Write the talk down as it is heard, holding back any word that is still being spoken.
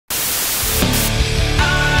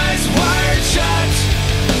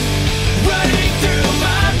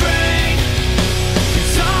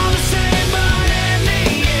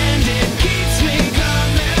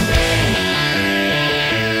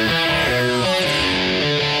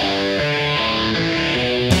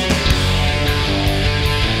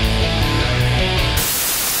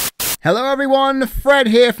everyone, Fred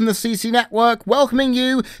here from the CC Network, welcoming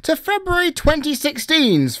you to February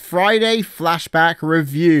 2016's Friday Flashback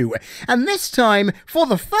Review. And this time, for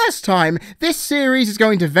the first time, this series is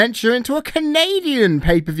going to venture into a Canadian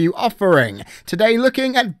pay-per-view offering. Today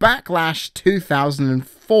looking at Backlash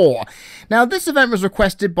 2004. Now, this event was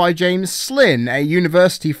requested by James Slynn, a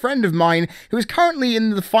university friend of mine who is currently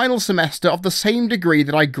in the final semester of the same degree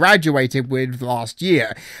that I graduated with last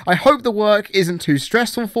year. I hope the work isn't too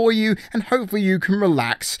stressful for you, and hopefully you can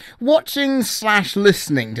relax.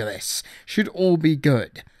 Watching/listening to this should all be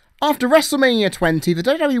good. After Wrestlemania 20, the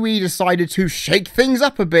WWE decided to shake things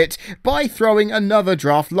up a bit by throwing another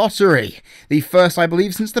draft lottery. The first, I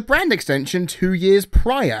believe, since the brand extension 2 years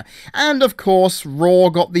prior. And of course, Raw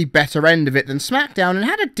got the better end of it than SmackDown and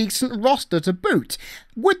had a decent roster to boot.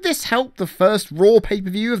 Would this help the first Raw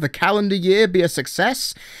pay-per-view of the calendar year be a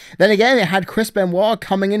success? Then again, it had Chris Benoit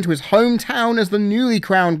coming into his hometown as the newly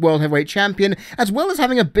crowned World Heavyweight Champion, as well as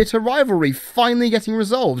having a bitter rivalry finally getting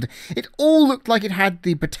resolved. It all looked like it had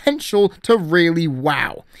the potential to really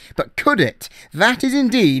wow. But could it? That is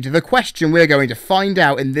indeed the question we're going to find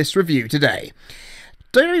out in this review today.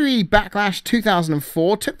 WWE Backlash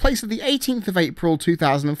 2004 took place on the 18th of April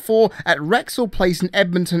 2004 at Rexall Place in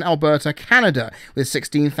Edmonton, Alberta, Canada, with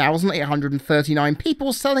 16,839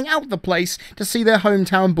 people selling out the place to see their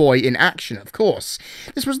hometown boy in action, of course.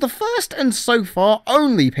 This was the first and so far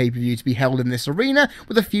only pay-per-view to be held in this arena,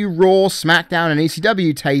 with a few Raw, SmackDown and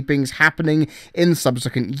ECW tapings happening in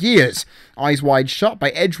subsequent years. Eyes Wide Shut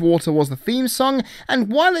by Edgewater was the theme song,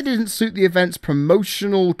 and while it didn't suit the event's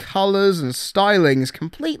promotional colours and stylings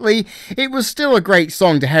completely, it was still a great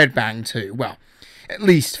song to headbang to. Well, at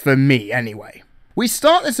least for me, anyway. We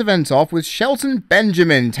start this event off with Shelton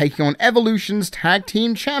Benjamin taking on Evolution's tag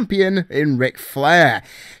team champion in Ric Flair.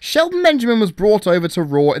 Shelton Benjamin was brought over to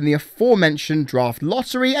Raw in the aforementioned draft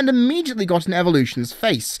lottery and immediately got in Evolution's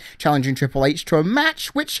face, challenging Triple H to a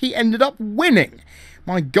match which he ended up winning.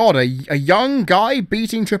 My god, a young guy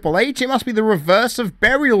beating Triple H? It must be the reverse of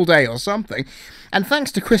Burial Day or something. And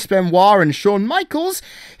thanks to Chris Benoit and Shawn Michaels,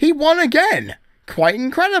 he won again. Quite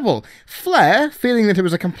incredible. Flair, feeling that it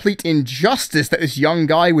was a complete injustice that this young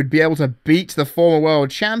guy would be able to beat the former world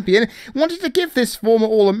champion, wanted to give this former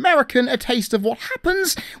All-American a taste of what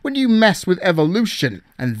happens when you mess with Evolution,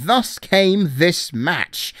 and thus came this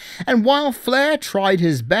match. And while Flair tried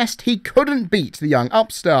his best, he couldn't beat the young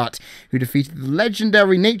upstart, who defeated the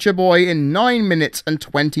legendary Nature Boy in 9 minutes and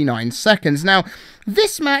 29 seconds. Now,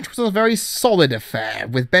 this match was a very solid affair,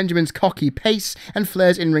 with Benjamin's cocky pace and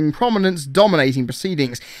Flair's in-ring prominence dominating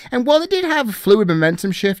proceedings, and while it did have fluid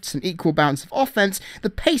momentum shifts and equal bounce of offense, the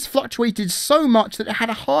pace fluctuated so much that it had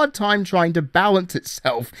a hard time trying to balance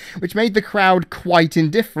itself, which made the crowd quite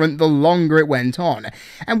indifferent the longer it went on.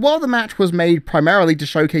 And while the match was made primarily to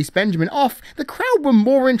showcase Benjamin off, the crowd were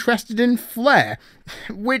more interested in Flair,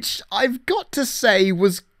 which I've got to say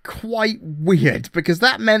was quite weird, because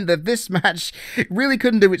that meant that this match really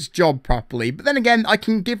couldn't do its job properly. But then again, I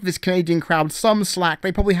can give this Canadian crowd some slack.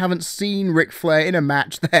 They probably haven't seen Ric Flair in a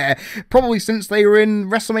match there, probably since they were in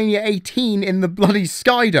Wrestlemania 18 in the bloody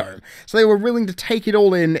Skydome. So they were willing to take it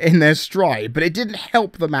all in their stride, but it didn't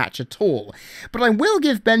help the match at all. But I will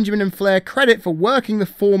give Benjamin and Flair credit for working the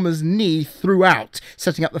former's knee throughout,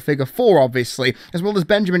 setting up the figure 4 obviously, as well as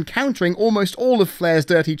Benjamin countering almost all of Flair's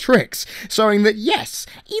dirty tricks, showing that yes,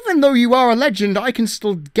 even though you are a legend, I can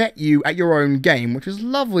still get you at your own game, which was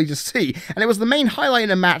lovely to see, and it was the main highlight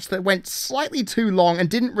in a match that went slightly too long and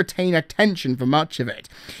didn't retain attention for much of it.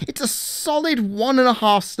 It's a solid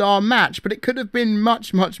 1.5 star match, but it could have been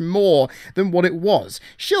much, much more than what it was.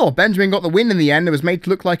 Sure, Benjamin got the win in the end and was made to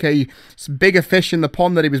look like a bigger fish in the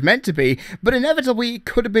pond that he was meant to be, but inevitably it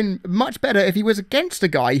could have been much better if he was against a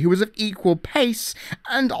guy who was of equal pace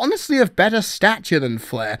and honestly of better stature than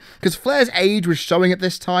Flair, because Flair's age was showing at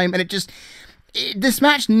this time, and this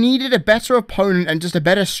match needed a better opponent and just a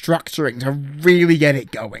better structuring to really get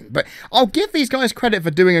it going. But I'll give these guys credit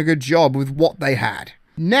for doing a good job with what they had.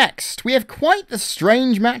 Next, we have quite the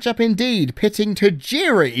strange matchup indeed, pitting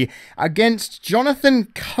Tajiri against Jonathan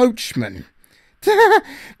Coachman.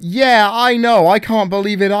 Yeah, I know, I can't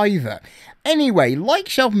believe it either. Anyway, like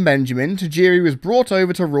Shelton Benjamin, Tajiri was brought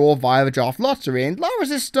over to Raw via the draft lottery, and La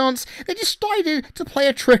Resistance, they decided to play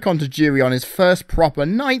a trick on Tajiri on his first proper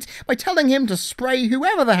night by telling him to spray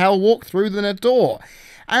whoever the hell walked through the door.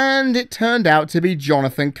 And it turned out to be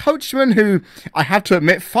Jonathan Coachman, who, I have to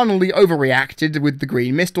admit, funnily overreacted with the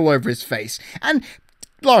green mist all over his face. And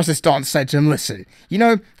La Resistance said to him, listen, you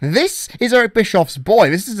know, this is Eric Bischoff's boy,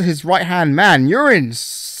 this is his right-hand man, you're in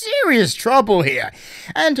serious serious trouble here.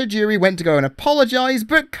 And Tajiri went to go and apologise,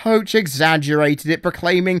 but Coach exaggerated it,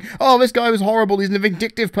 proclaiming, "Oh, this guy was horrible, he's a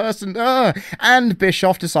vindictive person, And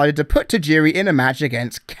Bischoff decided to put Tajiri in a match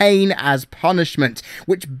against Kane as punishment,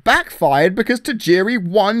 which backfired because Tajiri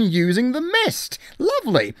won using the mist.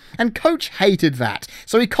 Lovely. And Coach hated that,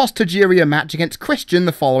 so he cost Tajiri a match against Christian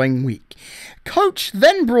the following week. Coach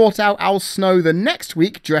then brought out Al Snow the next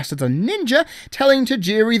week dressed as a ninja, telling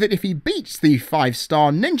Tajiri that if he beats the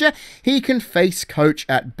 5-star ninja, he can face Coach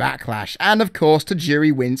at Backlash. And of course,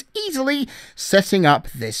 Tajiri wins easily, setting up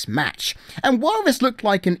this match. And while this looked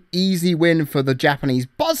like an easy win for the Japanese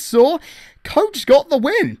buzzsaw, Coach got the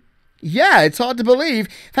win. Yeah, it's hard to believe,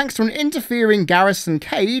 thanks to an interfering Garrison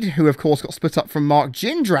Cade, who of course got split up from Mark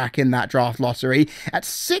Jindrak in that draft lottery, at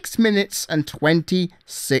 6 minutes and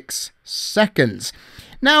 26 seconds.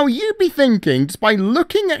 Now, you'd be thinking, just by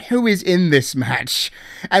looking at who is in this match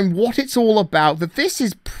and what it's all about, that this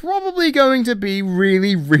is probably going to be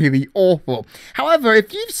really, really awful. However,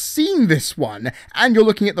 if you've seen this one and you're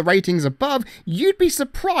looking at the ratings above, you'd be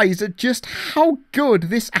surprised at just how good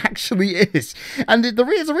this actually is. And the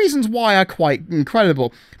reasons why are quite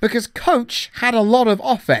incredible, because Coach had a lot of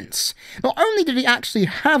offense. Not only did he actually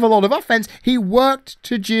have a lot of offense, he worked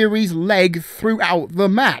Tajiri's leg throughout the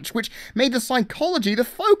match, which made the psychology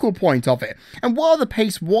the focal point of it. And while the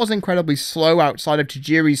pace was incredibly slow outside of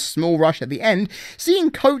Tajiri's small rush at the end,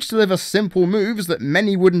 seeing Coach deliver simple moves that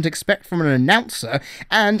many wouldn't expect from an announcer,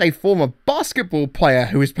 and a former basketball player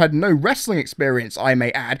who has had no wrestling experience, I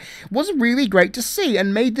may add, was really great to see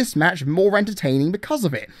and made this match more entertaining because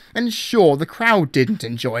of it. And sure, the crowd didn't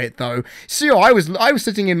enjoy it though. So I was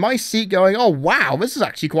sitting in my seat going, "Oh wow, this is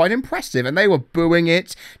actually quite impressive," and they were booing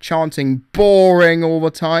it, chanting "boring" all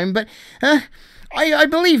the time, but I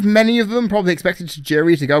believe many of them probably expected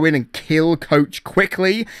Tajiri to go in and kill Coach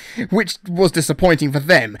quickly, which was disappointing for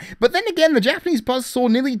them. But then again, the Japanese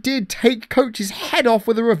buzzsaw nearly did take Coach's head off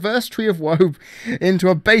with a reverse tree of woe into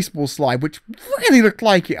a baseball slide, which really looked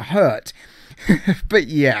like it hurt. But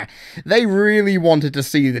yeah, they really wanted to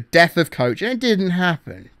see the death of Coach, and it didn't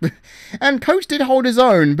happen. And Coach did hold his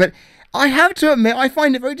own, but I have to admit, I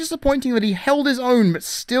find it very disappointing that he held his own but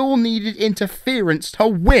still needed interference to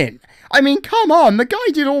win. I mean, come on, the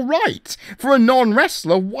guy did alright. For a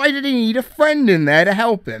non-wrestler, why did he need a friend in there to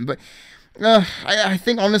help him? But I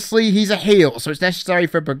think, honestly, he's a heel, so it's necessary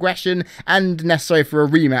for progression and necessary for a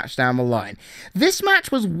rematch down the line. This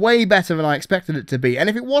match was way better than I expected it to be, and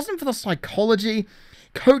if it wasn't for the psychology,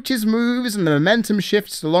 Coach's moves and the momentum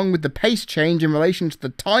shifts along with the pace change in relation to the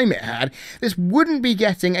time it had, this wouldn't be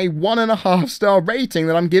getting a 1.5-star rating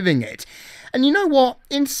that I'm giving it. And you know what?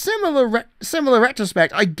 In similar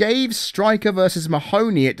retrospect, I gave Striker vs.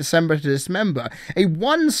 Mahoney at December to Dismember a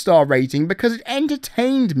 1-star rating because it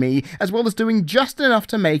entertained me as well as doing just enough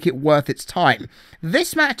to make it worth its time.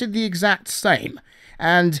 This match did the exact same.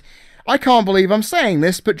 And I can't believe I'm saying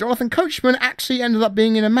this, but Jonathan Coachman actually ended up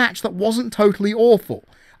being in a match that wasn't totally awful.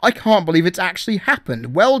 I can't believe it's actually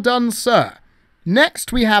happened. Well done, sir.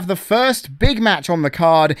 Next, we have the first big match on the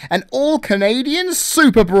card, an all-Canadian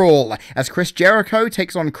Super Brawl, as Chris Jericho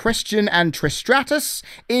takes on Christian and Trish Stratus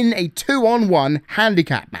in a 2-on-1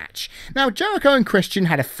 handicap match. Now, Jericho and Christian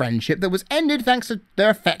had a friendship that was ended thanks to their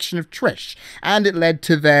affection of Trish, and it led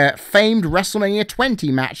to their famed WrestleMania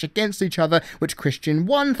 20 match against each other, which Christian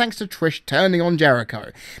won thanks to Trish turning on Jericho.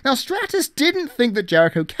 Now, Stratus didn't think that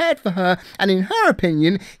Jericho cared for her, and in her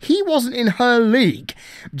opinion, he wasn't in her league.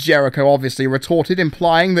 Jericho obviously retorted,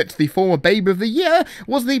 implying that the former Babe of the Year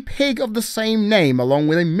was the pig of the same name, along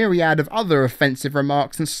with a myriad of other offensive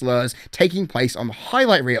remarks and slurs taking place on the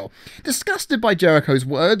highlight reel. Disgusted by Jericho's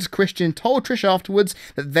words, Christian told Trish afterwards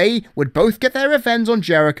that they would both get their revenge on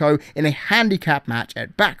Jericho in a handicap match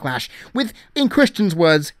at Backlash, with, in Christian's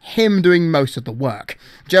words, him doing most of the work.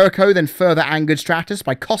 Jericho then further angered Stratus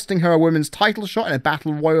by costing her a women's title shot in a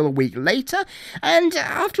battle royal a week later, and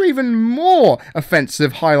after even more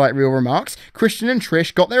offensive highlight reel remarks, Christian and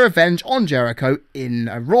Trish got their revenge on Jericho in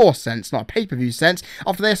a Raw sense, not a pay-per-view sense,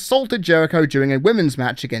 after they assaulted Jericho during a women's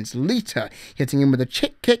match against Lita, hitting him with a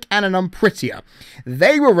chick kick and an unprettier.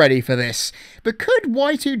 They were ready for this, but could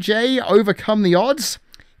Y2J overcome the odds?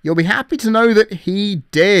 You'll be happy to know that he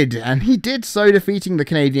did, and he did so defeating the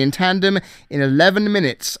Canadian tandem in 11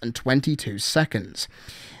 minutes and 22 seconds.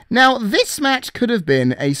 Now, this match could have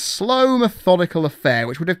been a slow, methodical affair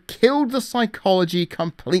which would have killed the psychology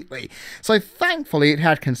completely. So thankfully it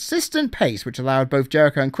had consistent pace which allowed both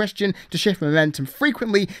Jericho and Christian to shift momentum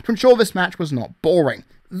frequently to ensure this match was not boring.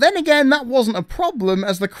 Then again, that wasn't a problem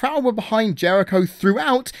as the crowd were behind Jericho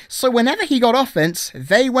throughout, so whenever he got offense,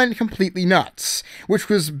 they went completely nuts, which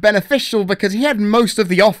was beneficial because he had most of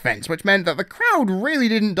the offense, which meant that the crowd really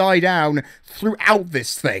didn't die down throughout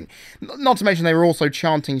this thing. Not to mention they were also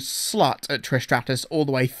chanting slut at Trish Stratus all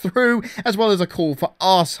the way through, as well as a call for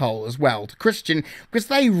arsehole as well to Christian, because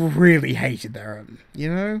they really hated their own, you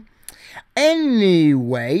know?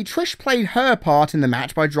 Anyway, Trish played her part in the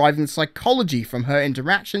match by driving the psychology from her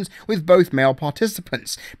interactions with both male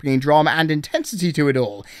participants, bringing drama and intensity to it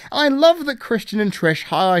all. And I love that Christian and Trish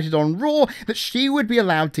highlighted on Raw that she would be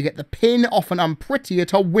allowed to get the pin off an unprettier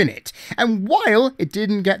to win it. And while it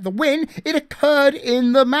didn't get the win, it occurred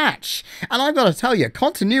in the match. And I've got to tell you,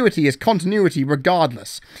 continuity is continuity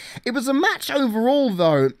regardless. It was a match overall,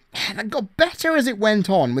 though, that got better as it went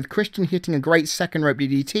on, with Christian hitting a great second rope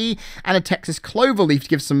DDT and a Texas Cloverleaf to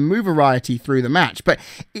give some move variety through the match, but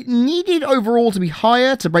it needed overall to be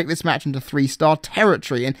higher to break this match into 3-star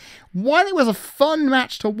territory. And while it was a fun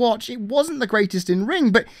match to watch, it wasn't the greatest in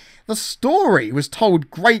ring, but the story was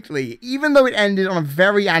told greatly, even though it ended on a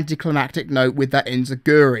very anticlimactic note with that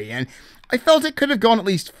Enziguri, and I felt it could have gone at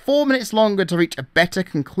least 4 minutes longer to reach a better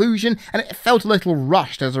conclusion, and it felt a little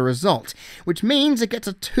rushed as a result, which means it gets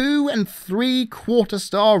a 2 3/4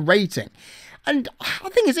 star rating. And the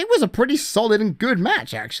thing is, it was a pretty solid and good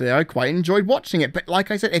match, actually. I quite enjoyed watching it, but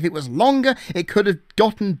like I said, if it was longer, it could have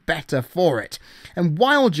gotten better for it. And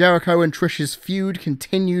while Jericho and Trish's feud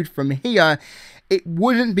continued from here, it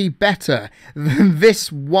wouldn't be better than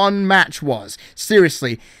this one match was.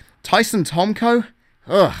 Seriously, Tyson Tomko?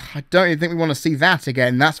 Ugh, I don't even think we want to see that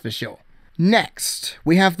again, that's for sure. Next,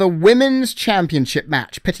 we have the Women's Championship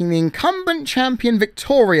match, pitting the incumbent champion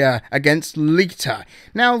Victoria against Lita.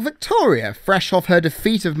 Now, Victoria, fresh off her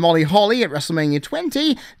defeat of Molly Holly at WrestleMania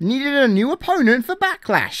 20, needed a new opponent for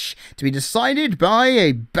Backlash, to be decided by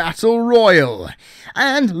a Battle Royal.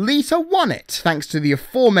 And Lita won it, thanks to the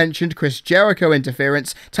aforementioned Chris Jericho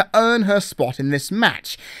interference, to earn her spot in this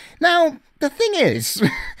match. Now, the thing is,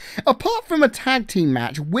 apart from a tag team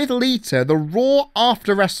match with Lita, the Raw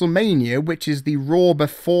after WrestleMania, which is the Raw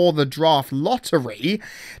before the draft lottery,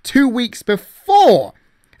 2 weeks before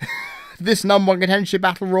this number one contention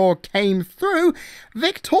battle Raw came through,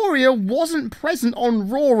 Victoria wasn't present on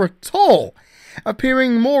Raw at all,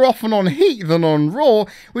 appearing more often on Heat than on Raw,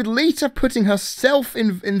 with Lita putting herself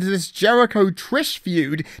into this Jericho-Trish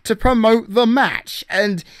feud to promote the match,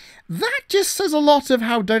 and that just says a lot of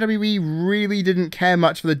how WWE really didn't care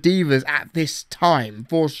much for the Divas at this time,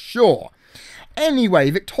 for sure. Anyway,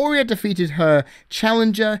 Victoria defeated her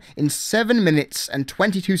challenger in 7 minutes and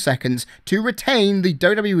 22 seconds to retain the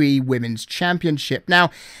WWE Women's Championship. Now,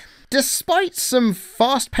 despite some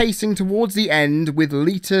fast pacing towards the end with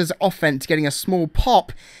Lita's offense getting a small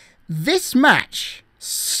pop, this match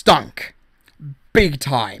stunk. Big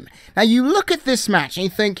time. Now, you look at this match and you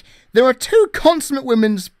think, there are two consummate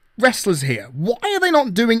women's wrestlers here. Why are they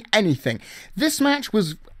not doing anything? This match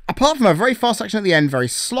was, apart from a very fast section at the end, very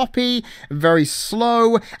sloppy, very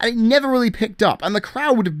slow, and it never really picked up. And the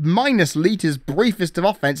crowd, minus Lita's briefest of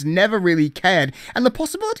offense, never really cared. And the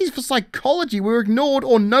possibilities for psychology were ignored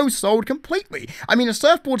or no-sold completely. I mean, a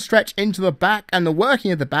surfboard stretch into the back and the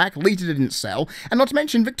working of the back, Lita didn't sell. And not to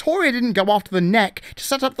mention, Victoria didn't go after the neck to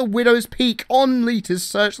set up the Widow's Peak on Lita's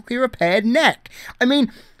surgically repaired neck. I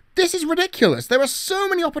mean, this is ridiculous. There are so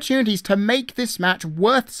many opportunities to make this match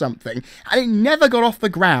worth something, and it never got off the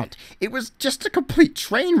ground. It was just a complete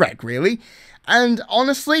train wreck, really. And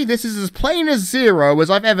honestly, this is as plain as zero as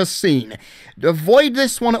I've ever seen. Avoid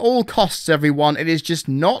this one at all costs, everyone. It is just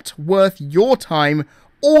not worth your time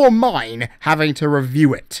or mine having to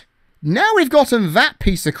review it. Now we've gotten that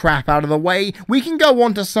piece of crap out of the way, we can go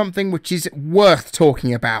on to something which is worth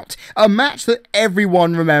talking about. A match that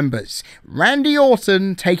everyone remembers. Randy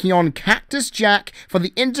Orton taking on Cactus Jack for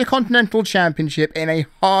the Intercontinental Championship in a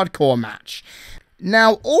hardcore match.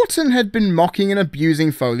 Now, Orton had been mocking and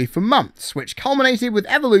abusing Foley for months, which culminated with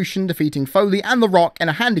Evolution defeating Foley and The Rock in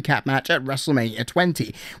a handicap match at WrestleMania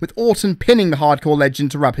 20, with Orton pinning the hardcore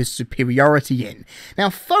legend to rub his superiority in.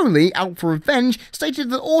 Now, Foley, out for revenge,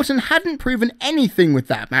 stated that Orton hadn't proven anything with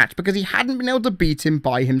that match because he hadn't been able to beat him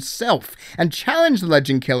by himself, and challenged the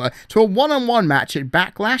Legend Killer to a one-on-one match at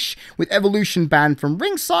Backlash, with Evolution banned from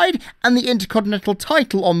ringside and the Intercontinental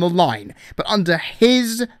title on the line, but under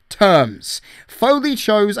his terms. Foley Foley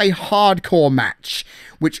chose a hardcore match,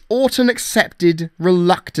 which Orton accepted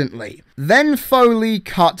reluctantly. Then Foley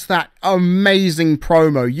cut that amazing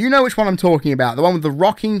promo. You know which one I'm talking about, the one with the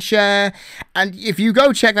rocking chair. And if you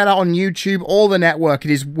go check that out on YouTube or the network,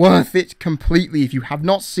 it is worth it completely. If you have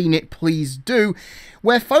not seen it, please do.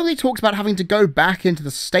 Where Foley talks about having to go back into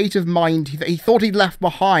the state of mind that he thought he'd left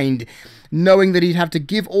behind, knowing that he'd have to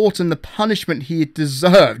give Orton the punishment he had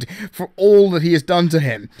deserved for all that he has done to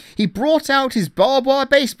him. He brought out his barbed wire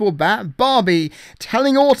baseball bat, Barbie,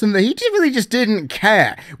 telling Orton that he really just didn't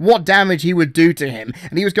care what damage he would do to him,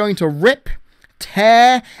 and he was going to rip,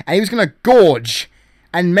 tear, and he was going to gorge,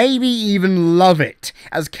 and maybe even love it,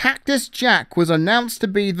 as Cactus Jack was announced to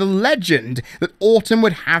be the legend that Orton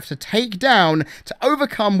would have to take down to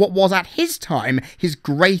overcome what was at his time his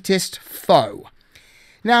greatest foe.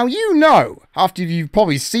 Now, you know, after you've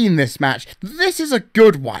probably seen this match, this is a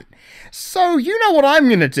good one. So, you know what I'm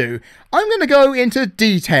going to do? I'm going to go into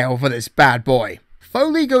detail for this bad boy.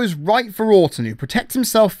 Foley goes right for Orton, who protects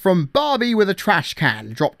himself from Barbie with a trash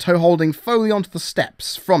can, drop toe holding Foley onto the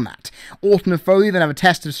steps from that. Orton and Foley then have a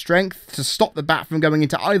test of strength to stop the bat from going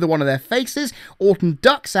into either one of their faces. Orton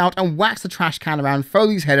ducks out and whacks the trash can around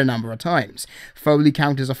Foley's head a number of times. Foley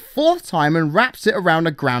counters a fourth time and wraps it around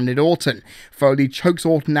a grounded Orton. Foley chokes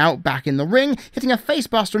Orton out back in the ring, hitting a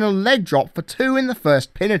facebuster and a leg drop for 2 in the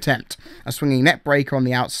first pin attempt. A swinging net breaker on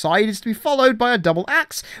the outside is to be followed by a double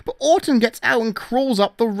axe, but Orton gets out and crawls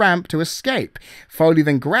up the ramp to escape. Foley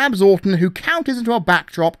then grabs Orton, who counters into a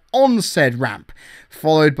backdrop on said ramp,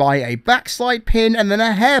 followed by a backslide pin and then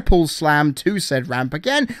a hair pull slam to said ramp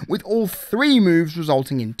again, with all 3 moves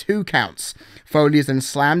resulting in 2 counts. Foley is then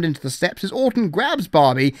slammed into the steps as Orton grabs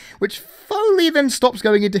Barbie, which Foley then stops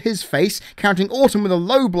going into his face, counting Orton with a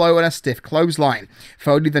low blow and a stiff clothesline.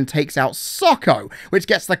 Foley then takes out Socko, which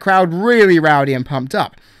gets the crowd really rowdy and pumped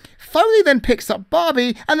up. Foley then picks up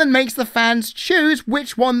Barbie and then makes the fans choose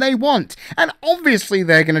which one they want. And obviously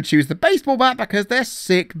they're going to choose the baseball bat because they're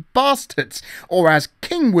sick bastards. Or as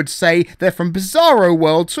King would say, they're from Bizarro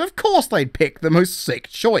World, so of course they'd pick the most sick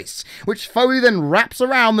choice. Which Foley then wraps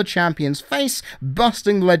around the champion's face,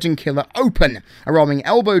 busting the Legend Killer open. A rolling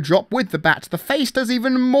elbow drop with the bat to the face does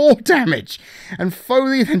even more damage. And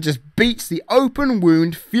Foley then just beats the open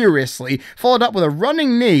wound furiously, followed up with a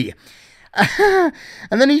running knee.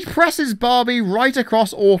 And then he presses Barbie right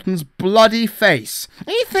across Orton's bloody face. And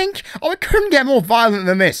you think, oh, it couldn't get more violent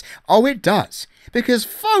than this. Oh, it does. Because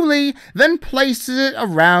Foley then places it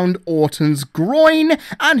around Orton's groin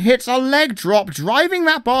and hits a leg drop, driving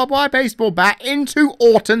that barbed wire baseball bat into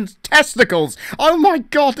Orton's testicles. Oh my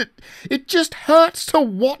god, it just hurts to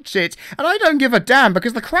watch it. And I don't give a damn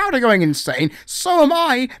because the crowd are going insane. So am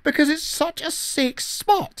I, because it's such a sick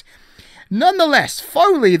spot. Nonetheless,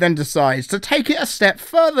 Foley then decides to take it a step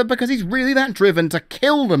further because he's really that driven to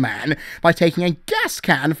kill the man by taking a gas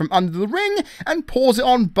can from under the ring and pours it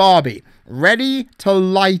on Barbie, ready to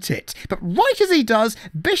light it. But right as he does,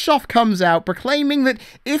 Bischoff comes out proclaiming that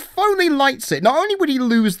if Foley lights it, not only would he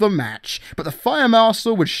lose the match, but the Fire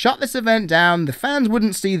Marshal would shut this event down, the fans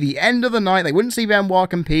wouldn't see the end of the night, they wouldn't see Benoit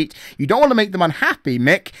compete. You don't want to make them unhappy,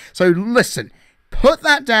 Mick, so listen, put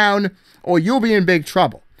that down or you'll be in big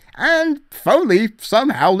trouble. And Foley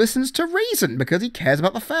somehow listens to reason because he cares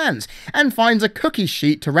about the fans and finds a cookie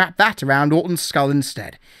sheet to wrap that around Orton's skull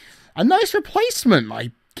instead. A nice replacement,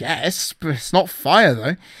 I guess, but it's not fire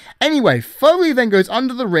though. Anyway, Foley then goes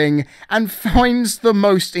under the ring and finds the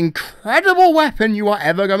most incredible weapon you are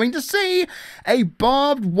ever going to see, a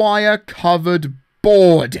barbed wire covered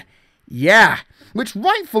board. Yeah. Which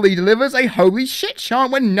rightfully delivers a holy shit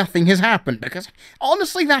chant when nothing has happened, because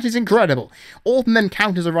honestly that is incredible. Orton then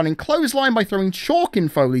counters a running clothesline by throwing chalk in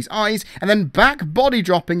Foley's eyes, and then back body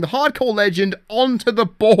dropping the hardcore legend onto the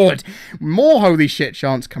board. More holy shit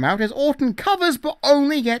chants come out as Orton covers but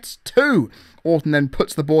only gets 2. Orton then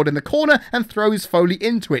puts the board in the corner and throws Foley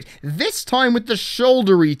into it, this time with the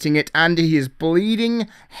shoulder eating it, and he is bleeding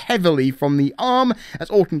heavily from the arm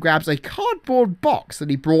as Orton grabs a cardboard box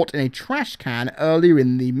that he brought in a trash can earlier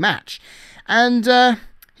in the match. And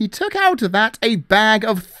he took out of that a bag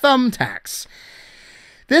of thumbtacks.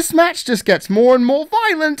 This match just gets more and more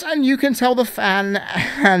violent, and you can tell the fan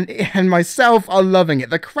and myself are loving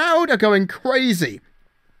it. The crowd are going crazy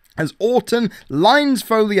as Orton lines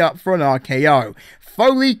Foley up for an RKO.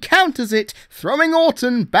 Foley counters it, throwing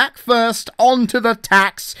Orton back first onto the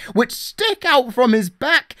tacks, which stick out from his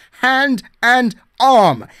back, hand, and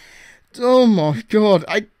arm. Oh my god.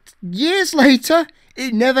 Years later,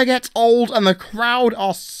 it never gets old, and the crowd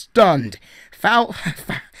are stunned.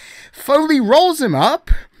 Foley rolls him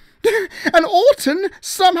up, And Orton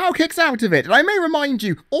somehow kicks out of it. And I may remind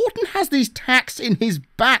you, Orton has these tacks in his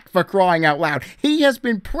back, for crying out loud. He has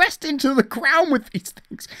been pressed into the ground with these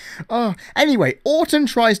things. Anyway, Orton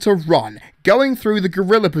tries to run, going through the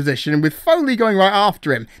gorilla position with Foley going right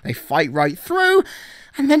after him. They fight right through.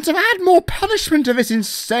 And then to add more punishment to this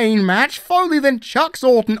insane match, Foley then chucks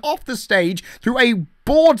Orton off the stage through a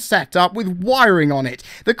board setup with wiring on it.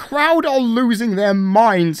 The crowd are losing their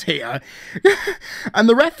minds here. And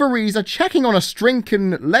the referees are checking on a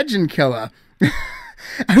Strinken legend killer,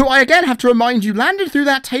 who I again have to remind you landed through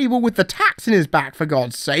that table with the tacks in his back, for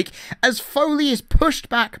God's sake, as Foley is pushed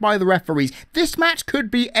back by the referees. This match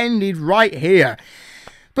could be ended right here.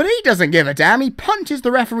 But he doesn't give a damn. He punches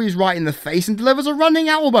the referees right in the face and delivers a running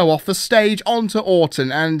elbow off the stage onto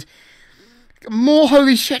Orton, and more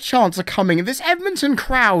holy shit chants are coming. This Edmonton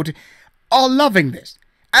crowd are loving this.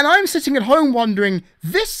 And I'm sitting at home wondering,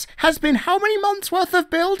 this has been how many months worth of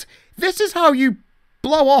build? This is how you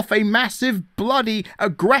blow off a massive, bloody,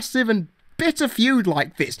 aggressive and bitter feud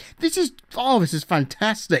like this. This is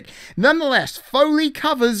fantastic. Nonetheless, Foley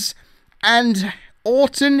covers and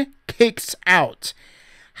Orton kicks out.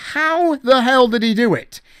 How the hell did he do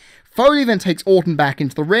it? Foley then takes Orton back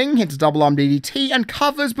into the ring, hits a double arm DDT and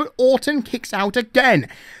covers, but Orton kicks out again.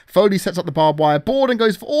 Foley sets up the barbed wire board and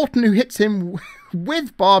goes for Orton, who hits him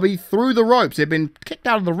with Barbie through the ropes. He'd been kicked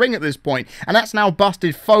out of the ring at this point, and that's now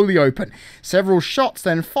busted Foley open. Several shots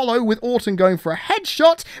then follow, with Orton going for a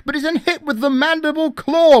headshot, but is then hit with the mandible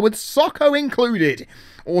claw, with Socko included.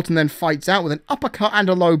 Orton then fights out with an uppercut and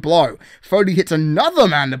a low blow. Foley hits another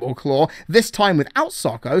mandible claw, this time without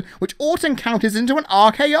Socko, which Orton counters into an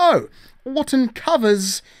RKO. Orton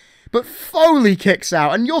covers, but Foley kicks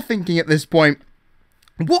out, and you're thinking at this point,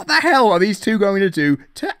 what the hell are these two going to do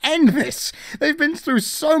to end this? They've been through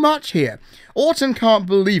so much here. Orton can't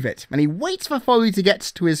believe it, and he waits for Foley to get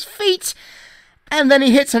to his feet, and then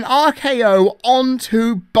he hits an RKO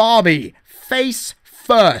onto Barbie, face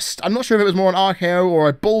first. I'm not sure if it was more an RKO or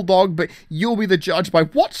a bulldog, but you'll be the judge by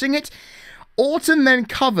watching it. Orton then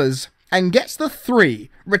covers and gets the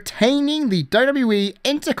 3, retaining the WWE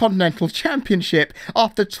Intercontinental Championship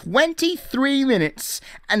after 23 minutes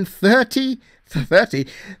and 30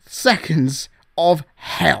 seconds of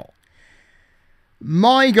hell.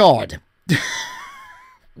 My God.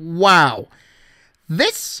 Wow.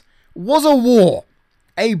 This was a war.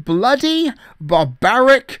 A bloody,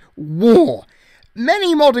 barbaric war.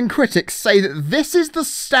 Many modern critics say that this is the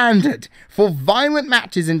standard for violent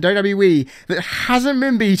matches in WWE that hasn't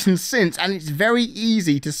been beaten since, and it's very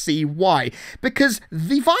easy to see why. Because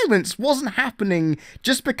the violence wasn't happening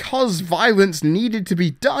just because violence needed to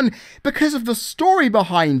be done, because of the story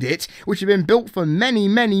behind it, which had been built for many,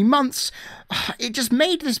 many months. It just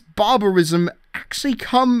made this barbarism actually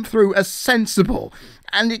come through as sensible.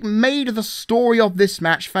 And it made the story of this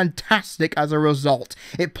match fantastic as a result.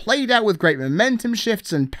 It played out with great momentum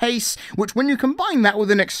shifts and pace, which when you combine that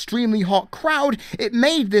with an extremely hot crowd, it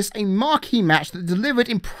made this a marquee match that delivered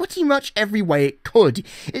in pretty much every way it could.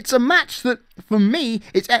 It's a match that, for me,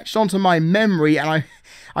 it's etched onto my memory, and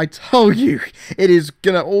I tell you, it is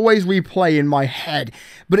going to always replay in my head,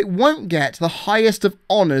 but it won't get the highest of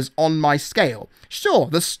honours on my scale. Sure,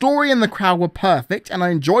 the story and the crowd were perfect, and I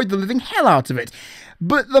enjoyed the living hell out of it.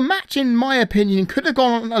 But the match, in my opinion, could have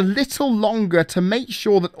gone on a little longer to make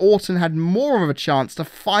sure that Orton had more of a chance to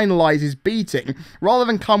finalise his beating, rather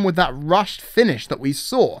than come with that rushed finish that we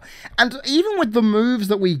saw. And even with the moves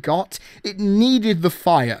that we got, it needed the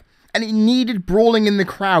fire. And it needed brawling in the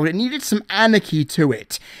crowd. It needed some anarchy to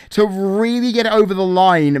it to really get it over the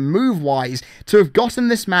line, move-wise, to have gotten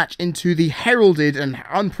this match into the heralded and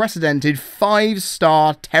unprecedented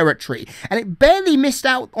 5-star territory. And it barely missed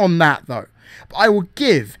out on that, though. But I will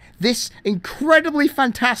give this incredibly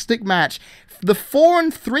fantastic match the 4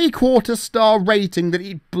 3/4 star rating that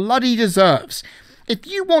it bloody deserves. If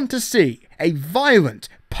you want to see a violent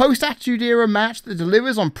post-Attitude Era match that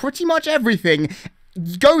delivers on pretty much everything,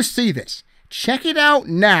 go see this. Check it out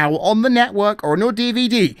now on the network or on your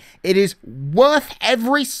DVD. It is worth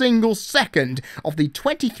every single second of the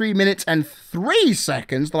 23 minutes and 3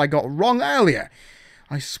 seconds that I got wrong earlier.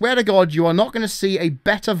 I swear to God, you are not going to see a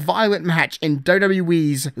better violent match in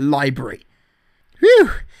WWE's library.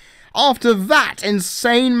 Whew! After that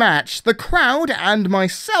insane match, the crowd and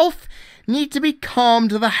myself need to be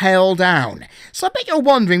calmed the hell down. So I bet you're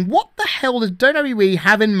wondering, what the hell does WWE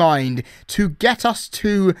have in mind to get us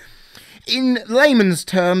to, in layman's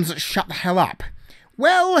terms, shut the hell up?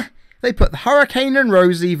 Well, they put the Hurricane and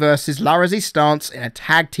Rosie versus Larazzi Stance in a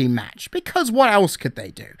tag team match, because what else could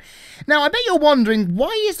they do? Now, I bet you're wondering, why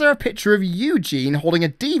is there a picture of Eugene holding a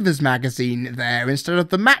Divas magazine there instead of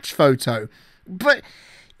the match photo? But,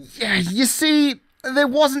 yeah, you see, there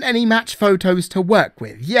wasn't any match photos to work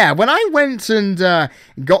with. Yeah, when I went and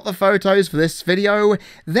got the photos for this video,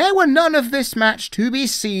 there were none of this match to be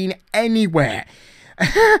seen anywhere.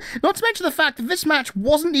 Not to mention the fact that this match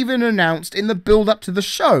wasn't even announced in the build-up to the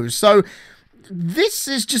show, so this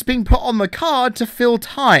is just being put on the card to fill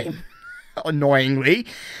time, annoyingly.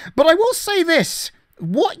 But I will say this,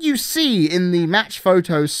 what you see in the match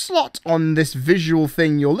photo slot on this visual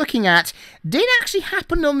thing you're looking at did actually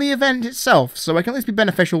happen on the event itself, so it can at least be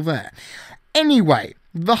beneficial there. Anyway,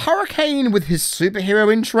 the Hurricane, with his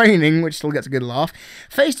superhero in training, which still gets a good laugh,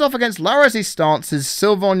 faced off against Larazzi Stance's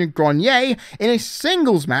Sylvain Grenier in a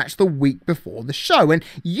singles match the week before the show, and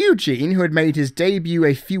Eugene, who had made his debut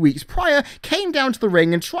a few weeks prior, came down to the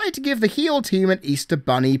ring and tried to give the heel team an Easter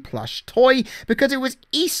Bunny plush toy, because it was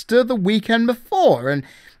Easter the weekend before, and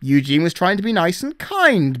Eugene was trying to be nice and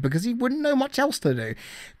kind, because he wouldn't know much else to do.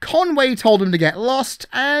 Conway told him to get lost,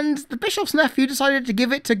 and the Bishop's nephew decided to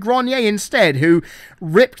give it to Grenier instead, who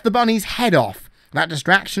ripped the bunny's head off. That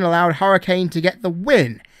distraction allowed Hurricane to get the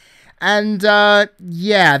win. And,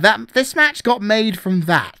 yeah, this match got made from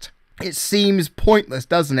that. It seems pointless,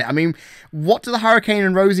 doesn't it? I mean, what do the Hurricane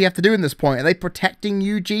and Rosie have to do in this point? Are they protecting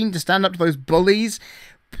Eugene to stand up to those bullies?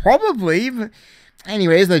 Probably, but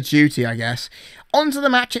anyway, it's their duty, I guess. On to the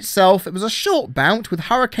match itself. It was a short bout, with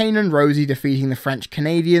Hurricane and Rosie defeating the French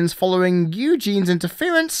Canadians following Eugene's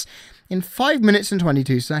interference in 5 minutes and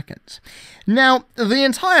 22 seconds. Now, the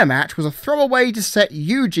entire match was a throwaway to set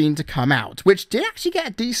Eugene to come out, which did actually get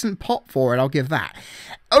a decent pop for it, I'll give that.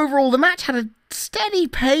 Overall, the match had a steady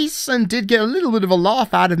pace and did get a little bit of a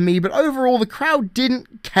laugh out of me, but overall the crowd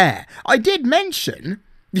didn't care. I did mention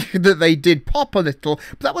that they did pop a little,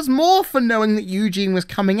 but that was more for knowing that Eugene was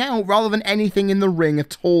coming out rather than anything in the ring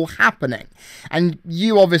at all happening. And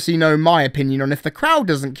you obviously know my opinion on if the crowd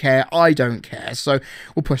doesn't care, I don't care, so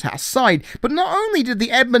we'll put that aside. But not only did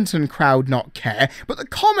the Edmonton crowd not care, but the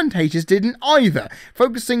commentators didn't either,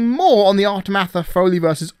 focusing more on the aftermath of Foley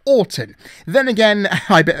versus Orton. Then again,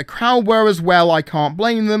 I bet the crowd were as well, I can't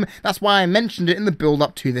blame them, that's why I mentioned it in the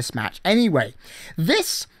build-up to this match anyway.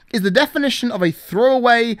 This is the definition of a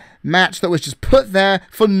throwaway match that was just put there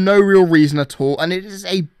for no real reason at all, and it is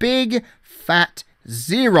a big, fat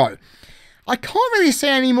 0. I can't really say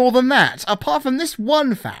any more than that, apart from this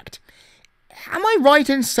one fact. Am I right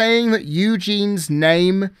in saying that Eugene's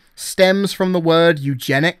name stems from the word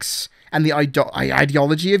eugenics and the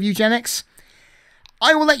ideology of eugenics?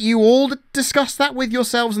 I will let you all discuss that with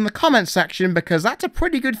yourselves in the comments section, because that's a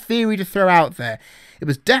pretty good theory to throw out there. It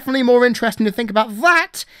was definitely more interesting to think about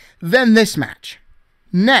that than this match.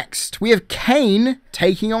 Next, we have Kane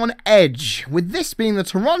taking on Edge, with this being the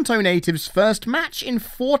Toronto native's first match in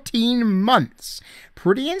 14 months.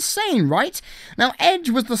 Pretty insane, right? Now, Edge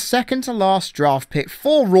was the second to last draft pick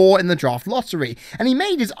for Raw in the draft lottery, and he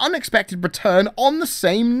made his unexpected return on the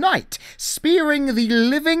same night, spearing the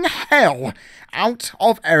living hell out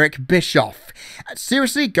of Eric Bischoff.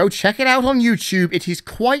 Seriously, go check it out on YouTube. It is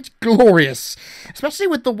quite glorious, especially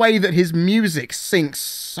with the way that his music syncs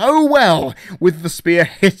so well with the spear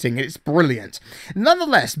hitting. It's brilliant.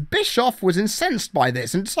 Nonetheless, Bischoff was incensed by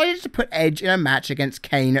this and decided to put Edge in a match against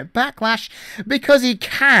Kane at Backlash because he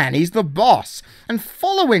can. He's the boss. And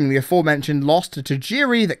following the aforementioned loss to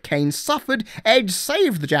Tajiri that Kane suffered, Edge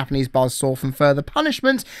saved the Japanese buzzsaw from further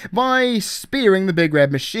punishment by spearing the Big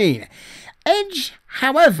Red Machine. Edge,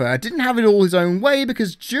 however, didn't have it all his own way,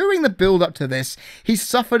 because during the build-up to this, he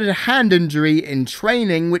suffered a hand injury in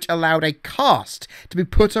training which allowed a cast to be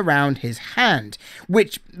put around his hand,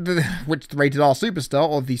 which the Rated R Superstar,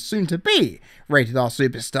 or the soon-to-be Rated R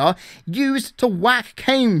Superstar, used to whack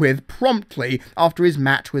Kane with promptly after his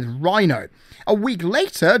match with Rhino. A week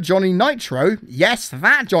later, Johnny Nitro, yes,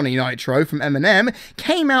 that Johnny Nitro from Eminem,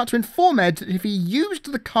 came out to inform Edge that if he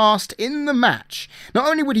used the cast in the match, not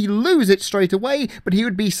only would he lose it straight away, but he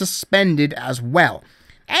would be suspended as well.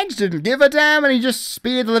 Edge didn't give a damn, and he just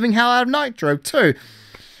speared the living hell out of Nitro too.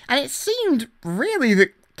 And it seemed really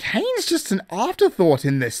that Kane's just an afterthought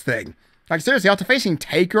in this thing. Like, seriously, after facing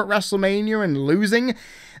Taker at WrestleMania and losing,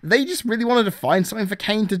 they just really wanted to find something for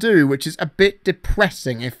Kane to do, which is a bit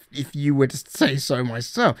depressing if you were to say so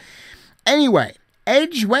myself. Anyway,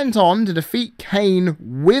 Edge went on to defeat Kane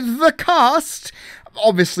with the cast,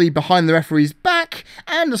 obviously behind the referee's back,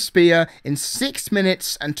 and a spear in 6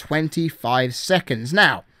 minutes and 25 seconds.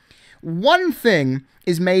 Now, one thing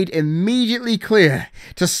is made immediately clear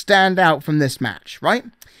to stand out from this match, right?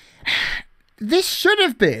 This should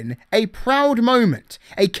have been a proud moment,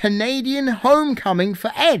 a Canadian homecoming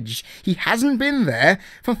for Edge. He hasn't been there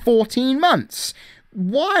for 14 months.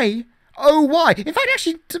 Why? Oh, why? In fact,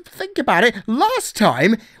 actually, to think about it, last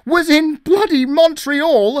time was in bloody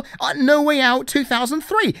Montreal at No Way Out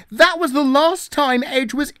 2003. That was the last time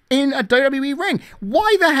Edge was in a WWE ring.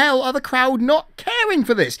 Why the hell are the crowd not caring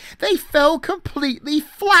for this? They fell completely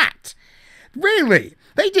flat. Really?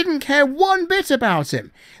 They didn't care one bit about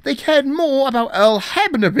him. They cared more about Earl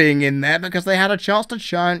Hebner being in there because they had a chance to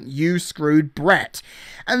chant, "You screwed Brett."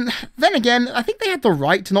 And then again, I think they had the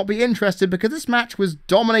right to not be interested because this match was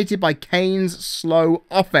dominated by Kane's slow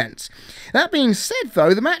offense. That being said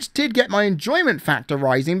though, the match did get my enjoyment factor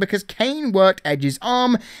rising because Kane worked Edge's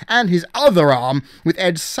arm and his other arm, with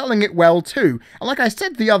Edge selling it well too. And like I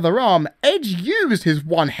said, the other arm, Edge used his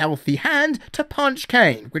one healthy hand to punch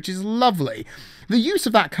Kane, which is lovely. The use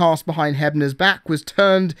of that cast behind Hebner's back was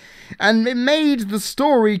turned, and it made the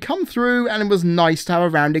story come through, and it was nice to have a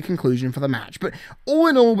rounded conclusion for the match. But all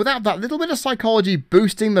in all, without that little bit of psychology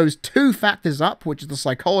boosting those two factors up, which is the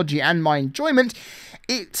psychology and my enjoyment,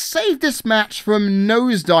 it saved this match from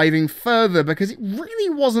nosediving further because it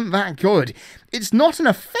really wasn't that good. It's not an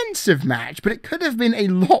offensive match, but it could have been a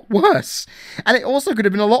lot worse. And it also could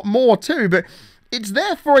have been a lot more too, but it's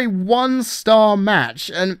therefore a 1-star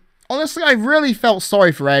match, and honestly, I really felt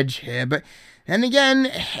sorry for Edge here, but then again,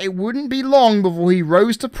 it wouldn't be long before he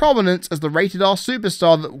rose to prominence as the rated R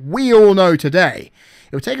superstar that we all know today.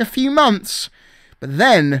 It would take a few months, but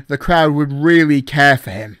then the crowd would really care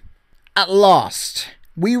for him. At last,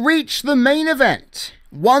 we reach the main event,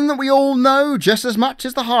 one that we all know just as much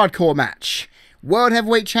as the hardcore match. World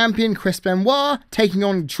Heavyweight Champion Chris Benoit taking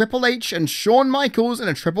on Triple H and Shawn Michaels in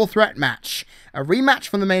a triple threat match. A rematch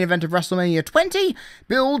from the main event of WrestleMania 20,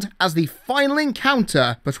 billed as the final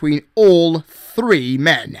encounter between all three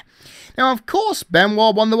men. Now, of course,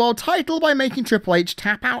 Benoit won the world title by making Triple H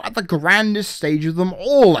tap out at the grandest stage of them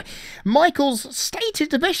all. Michaels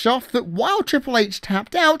stated to Bischoff that while Triple H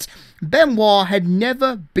tapped out, Benoit had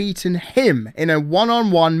never beaten him in a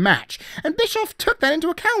one-on-one match, and Bischoff took that into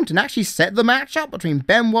account and actually set the match up between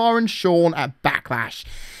Benoit and Shawn at Backlash.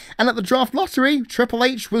 And at the draft lottery, Triple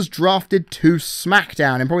H was drafted to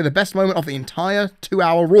SmackDown in probably the best moment of the entire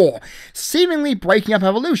 2-hour Raw, seemingly breaking up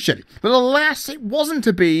Evolution. But alas, it wasn't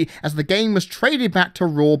to be, as the game was traded back to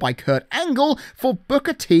Raw by Kurt Angle for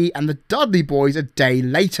Booker T and the Dudley Boys a day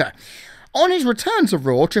later. On his return to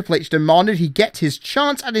Raw, Triple H demanded he get his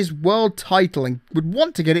chance at his world title and would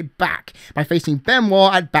want to get it back by facing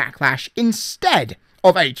Benoit at Backlash instead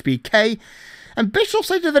of HBK. And Bischoff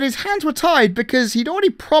stated that his hands were tied because he'd already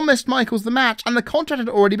promised Michaels the match and the contract had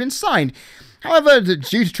already been signed. However,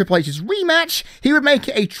 due to Triple H's rematch, he would make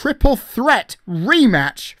it a triple threat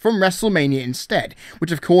rematch from WrestleMania instead,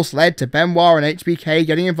 which of course led to Benoit and HBK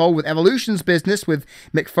getting involved with Evolution's business with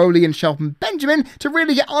Mick Foley and Shelton Benjamin to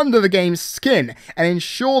really get under the game's skin and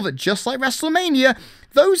ensure that just like WrestleMania,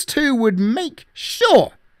 those two would make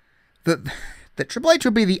sure that Triple H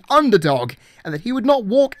would be the underdog and that he would not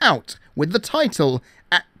walk out with the title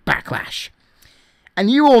at Backlash.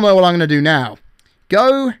 And you all know what I'm going to do now.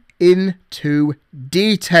 Go into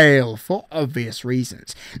detail for obvious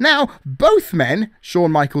reasons. Now, both men,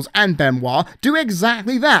 Shawn Michaels and Benoit, do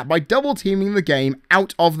exactly that by double teaming the game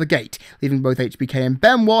out of the gate, leaving both HBK and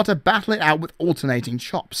Benoit to battle it out with alternating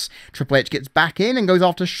chops. Triple H gets back in and goes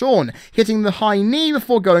after Shawn, hitting the high knee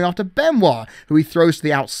before going after Benoit, who he throws to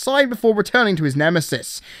the outside before returning to his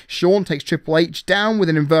nemesis. Shawn takes Triple H down with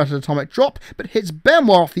an inverted atomic drop, but hits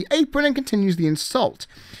Benoit off the apron and continues the insult.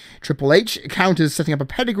 Triple H counters, setting up a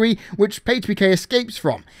pedigree, which HBK escapes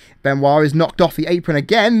from. Benoit is knocked off the apron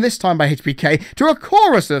again, this time by HBK, to a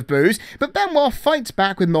chorus of boos, but Benoit fights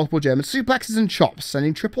back with multiple German suplexes and chops,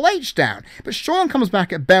 sending Triple H down. But Shawn comes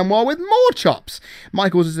back at Benoit with more chops.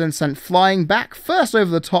 Michaels is then sent flying back, first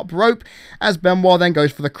over the top rope, as Benoit then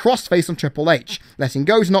goes for the crossface on Triple H, letting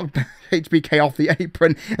go to knock HBK off the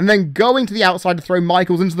apron, and then going to the outside to throw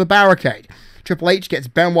Michaels into the barricade. Triple H gets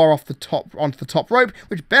Benoit onto the top rope,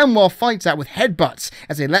 which Benoit fights out with headbutts.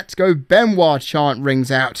 As a "Let's Go Benoit" chant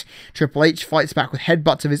rings out. Triple H fights back with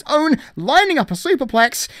headbutts of his own, lining up a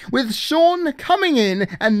superplex, with Shawn coming in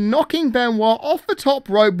and knocking Benoit off the top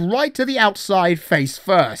rope right to the outside face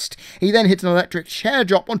first. He then hits an electric chair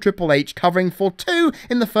drop on Triple H, covering for 2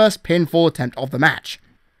 in the first pinfall attempt of the match.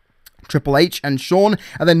 Triple H and Shawn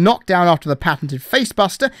are then knocked down after the patented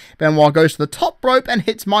facebuster. Benoit goes to the top rope and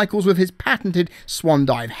hits Michaels with his patented swan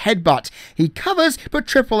dive headbutt. He covers, but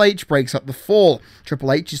Triple H breaks up the fall.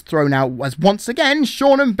 Triple H is thrown out as once again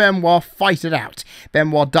Shawn and Benoit fight it out.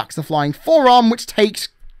 Benoit ducks the flying forearm, which takes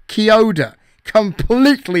Kyoda.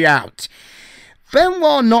 completely out.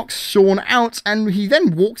 Benoit knocks Shawn out, and he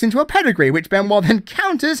then walks into a pedigree, which Benoit then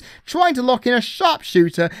counters, trying to lock in a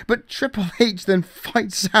sharpshooter, but Triple H then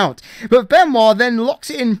fights out. But Benoit then locks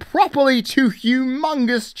it in properly to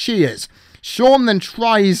humongous cheers. Shawn then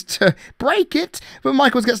tries to break it, but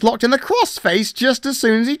Michaels gets locked in the crossface just as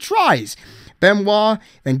soon as he tries. Benoit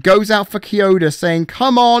then goes out for Kyoto, saying,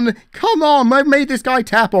 come on, I've made this guy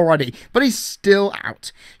tap already, but he's still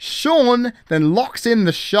out. Shawn then locks in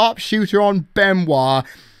the sharpshooter on Benoit,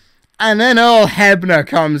 and then Earl Hebner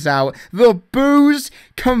comes out. The boos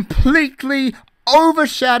completely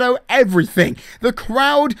overshadow everything. The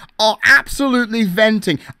crowd are absolutely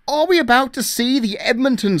venting. Are we about to see the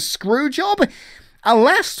Edmonton Screwjob?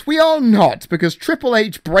 Alas, we are not, because Triple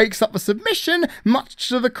H breaks up the submission, much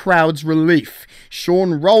to the crowd's relief.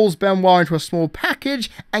 Shawn rolls Benoit into a small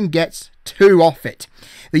package and gets 2 off it.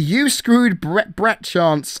 The "You screwed Brett"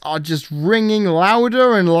 chants are just ringing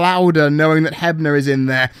louder and louder, knowing that Hebner is in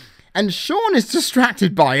there. And Shawn is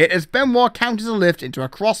distracted by it as Benoit counters a lift into a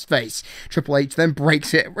crossface. Triple H then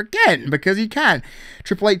breaks it again, because he can.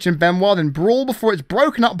 Triple H and Benoit then brawl before it's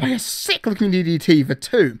broken up by a sick-looking DDT for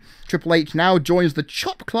 2. Triple H now joins the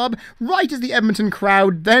Chop Club right as the Edmonton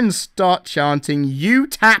crowd then start chanting, "You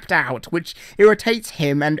tapped out," which irritates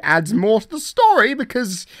him and adds more to the story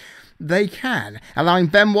because they can, allowing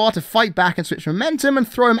Benoit to fight back and switch momentum and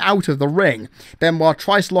throw him out of the ring. Benoit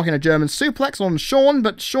tries to lock in a German suplex on Shawn,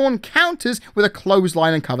 but Shawn counters with a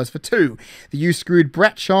clothesline and covers for 2. The "You screwed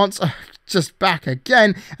Brett" chants are just back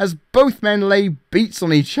again as both men lay beats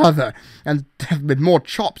on each other, and with more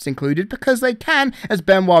chops included because they can, as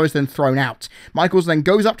Benoit is then thrown out. Michaels then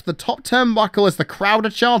goes up to the top turnbuckle as the crowd are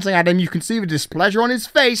chanting at him. You can see the displeasure on his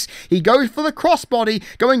face. He goes for the crossbody,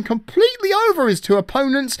 going completely over his 2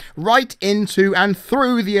 opponents, right into and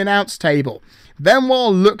through the announce table.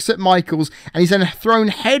 Benoit looks at Michaels, and he's then thrown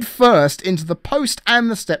head first into the post and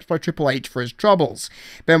the steps by Triple H for his troubles.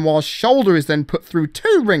 Benoit's shoulder is then put through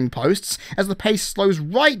 2 ring posts as the pace slows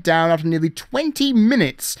right down after nearly 20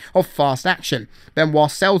 minutes of fast action. Benoit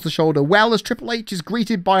sells the shoulder well as Triple H is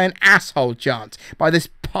greeted by an asshole chant by this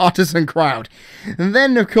partisan crowd. And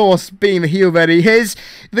then, of course, being the heel that he is,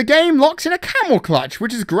 the game locks in a camel clutch,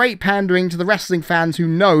 which is great pandering to the wrestling fans who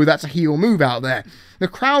know that's a heel move out there. The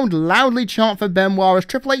crowd loudly chant for Benoit as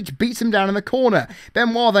Triple H beats him down in the corner.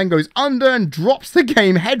 Benoit then goes under and drops the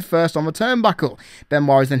game headfirst on the turnbuckle.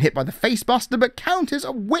 Benoit is then hit by the facebuster but counters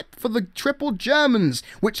a whip for the triple Germans,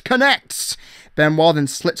 which connects. Benoit then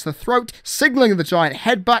slits the throat, signaling the giant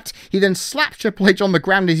headbutt. He then slaps Triple H on the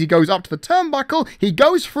ground as he goes up to the turnbuckle. He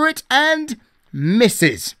goes for it and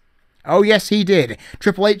misses. Oh yes, he did.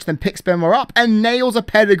 Triple H then picks Benoit up and nails a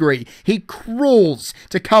pedigree. He crawls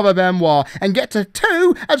to cover Benoit and get to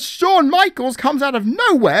 2 as Shawn Michaels comes out of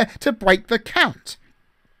nowhere to break the count.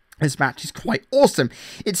 This match is quite awesome.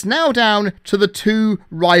 It's now down to the 2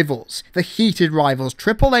 rivals, the heated rivals,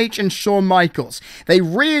 Triple H and Shawn Michaels. They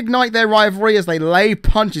reignite their rivalry as they lay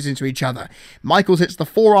punches into each other. Michaels hits the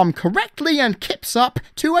forearm correctly and kips up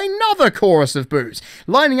to another chorus of boos,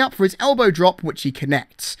 lining up for his elbow drop, which he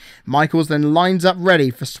connects. Michaels then lines up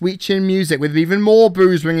ready for Sweet Chin Music with even more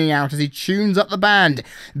boos ringing out as he tunes up the band.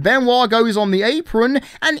 Benoit goes on the apron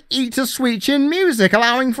and eats a Sweet Chin Music,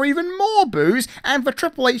 allowing for even more boos and for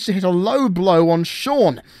Triple H to hit a low blow on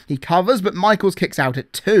Shawn. He covers, but Michaels kicks out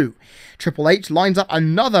at 2. Triple H lines up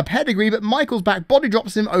another pedigree, but Michaels back body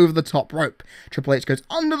drops him over the top rope. Triple H goes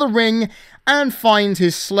under the ring and finds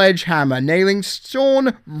his sledgehammer, nailing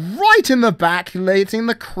Shawn right in the back, letting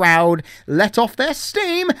the crowd let off their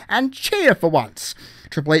steam and cheer for once.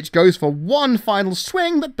 Triple H goes for one final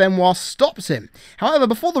swing, but Benoit stops him. However,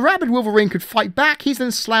 before the Rabid Wolverine could fight back, he's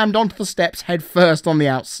then slammed onto the steps head first on the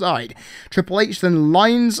outside. Triple H then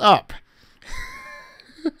lines up.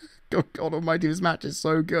 Oh, God almighty, this match is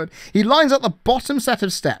so good. He lines up the bottom set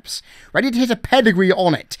of steps, ready to hit a pedigree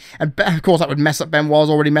on it. And of course, that would mess up Benoit's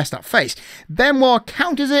already messed up face. Benoit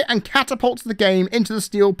counters it and catapults the game into the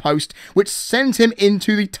steel post, which sends him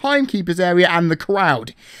into the timekeeper's area and the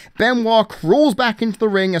crowd. Benoit crawls back into the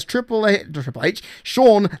ring as Triple H,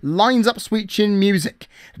 Shawn lines up Sweet Chin Music.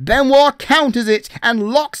 Benoit counters it and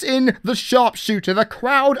locks in the sharpshooter. The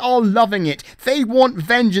crowd are loving it. They want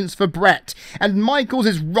vengeance for Brett. And Michaels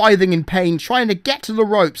is writhing in pain, trying to get to the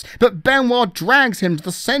ropes, but Benoit drags him to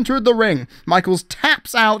the center of the ring. Michaels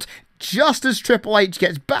taps out just as Triple H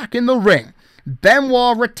gets back in the ring.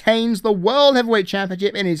 Benoit retains the World Heavyweight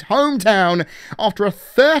Championship in his hometown after a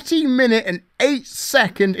 30-minute and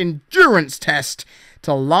 8-second endurance test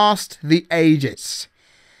to last the ages.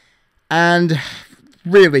 And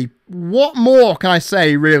really, what more can I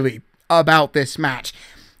say, really, about this match?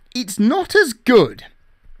 It's not as good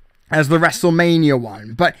as the WrestleMania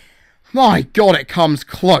one, but my god, it comes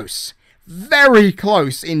close. Very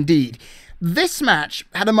close indeed. This match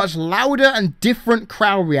had a much louder and different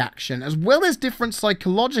crowd reaction, as well as different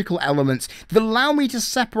psychological elements that allow me to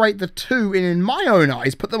separate the two and, in my own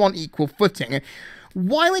eyes, put them on equal footing.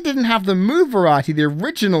 While it didn't have the move variety the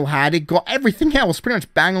original had, it got everything else pretty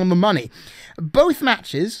much bang on the money. Both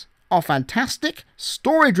matches are fantastic,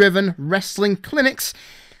 story-driven wrestling clinics,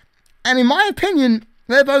 and in my opinion,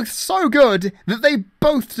 they're both so good that they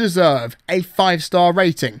both deserve a 5-star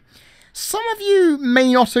rating. Some of you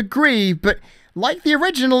may not agree, but like the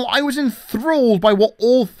original, I was enthralled by what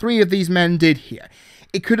all three of these men did here.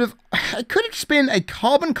 It could have just been a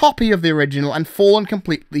carbon copy of the original and fallen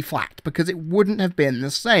completely flat, because it wouldn't have been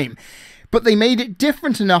the same. But they made it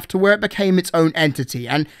different enough to where it became its own entity,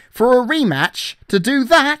 and for a rematch, to do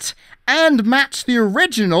that, and match the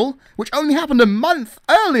original, which only happened a month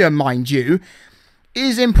earlier, mind you,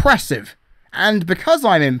 is impressive. And because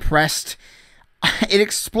I'm impressed, it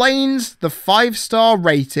explains the 5-star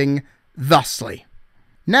rating thusly.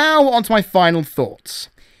 Now onto my final thoughts.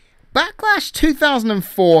 Backlash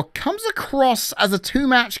 2004 comes across as a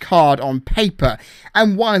 2-match card on paper,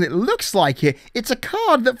 and while it looks like it, it's a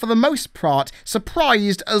card that for the most part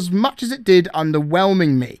surprised as much as it did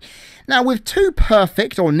underwhelming me. Now, with 2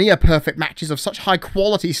 perfect or near-perfect matches of such high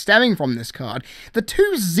quality stemming from this card, the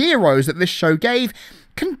 2 zeros that this show gave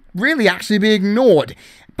can really actually be ignored.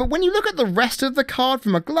 But when you look at the rest of the card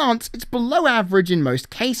from a glance, it's below average in most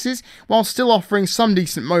cases, while still offering some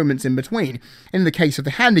decent moments in between. In the case of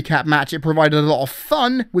the handicap match, it provided a lot of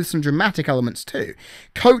fun, with some dramatic elements too.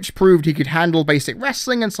 Coach proved he could handle basic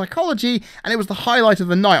wrestling and psychology, and it was the highlight of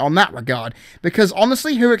the night on that regard, because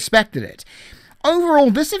honestly, who expected it? Overall,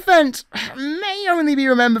 this event may only be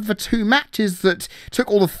remembered for 2 matches that took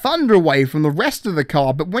all the thunder away from the rest of the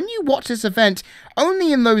card, but when you watch this event,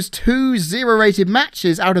 only in those 2 zero-rated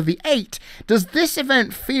matches out of the 8 does this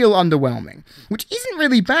event feel underwhelming. Which isn't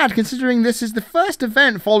really bad, considering this is the first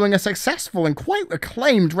event following a successful and quite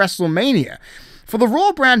acclaimed WrestleMania. For the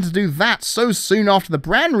Raw brand to do that so soon after the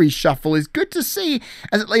brand reshuffle is good to see,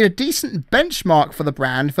 as it laid a decent benchmark for the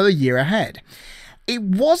brand for the year ahead. It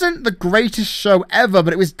wasn't the greatest show ever,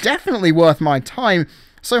 but it was definitely worth my time,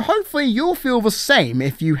 so hopefully you'll feel the same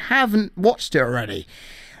if you haven't watched it already.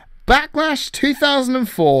 Backlash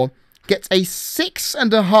 2004 gets a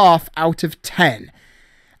 6.5 out of 10,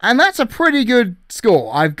 and that's a pretty good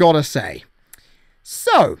score, I've gotta say.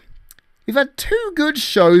 So, we've had 2 good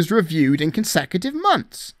shows reviewed in consecutive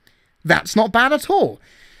months. That's not bad at all.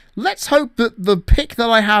 Let's hope that the pick that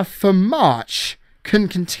I have for March can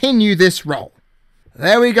continue this role.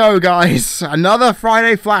 There we go, guys. Another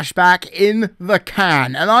Friday flashback in the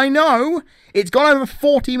can. And I know it's gone over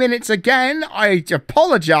 40 minutes again. I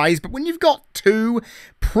apologise, but when you've got 2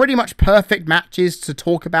 pretty much perfect matches to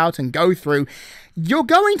talk about and go through, you're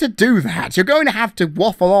going to do that. You're going to have to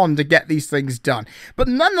waffle on to get these things done. But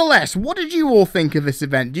nonetheless, what did you all think of this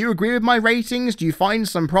event? Do you agree with my ratings? Do you find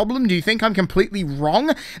some problem? Do you think I'm completely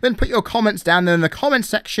wrong? Then put your comments down there in the comment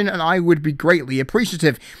section and I would be greatly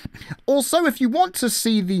appreciative. Also, if you want to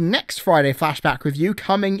see the next Friday flashback review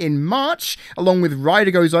coming in March, along with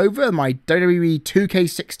Ryder Goes Over, my WWE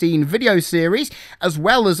 2K16 video series, as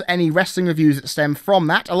well as any wrestling reviews that stem from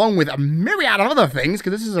that, along with a myriad of other things,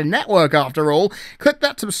 because this is a network after all, click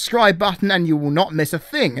that subscribe button and you will not miss a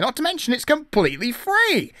thing. Not to mention it's completely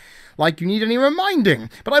free. Like you need any reminding.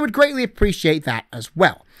 But I would greatly appreciate that as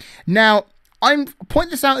well. Now, I'll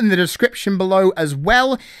point this out in the description below as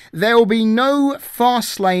well. There will be no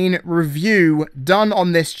Fastlane review done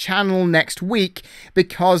on this channel next week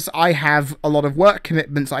because I have a lot of work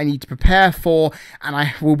commitments I need to prepare for, and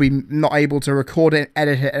I will be not able to record it,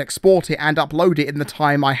 edit it, export it, and upload it in the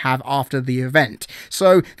time I have after the event.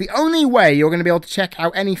 So the only way you're going to be able to check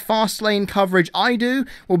out any Fastlane coverage I do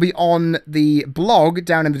will be on the blog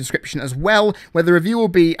down in the description as well, where the review will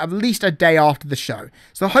be at least a day after the show.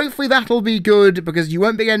 So hopefully that'll be good, because you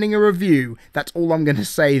won't be getting a review. That's all I'm going to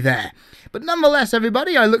say there. But nonetheless,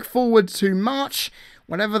 everybody, I look forward to March,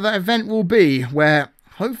 whatever the event will be, where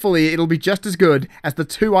hopefully it'll be just as good as the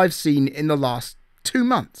 2 I've seen in the last 2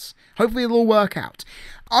 months. Hopefully it'll all work out.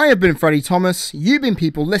 I have been Freddie Thomas, you've been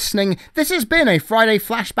people listening, this has been a Friday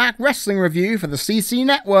Flashback Wrestling Review for the CC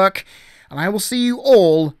Network, and I will see you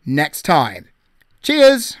all next time.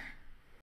 Cheers!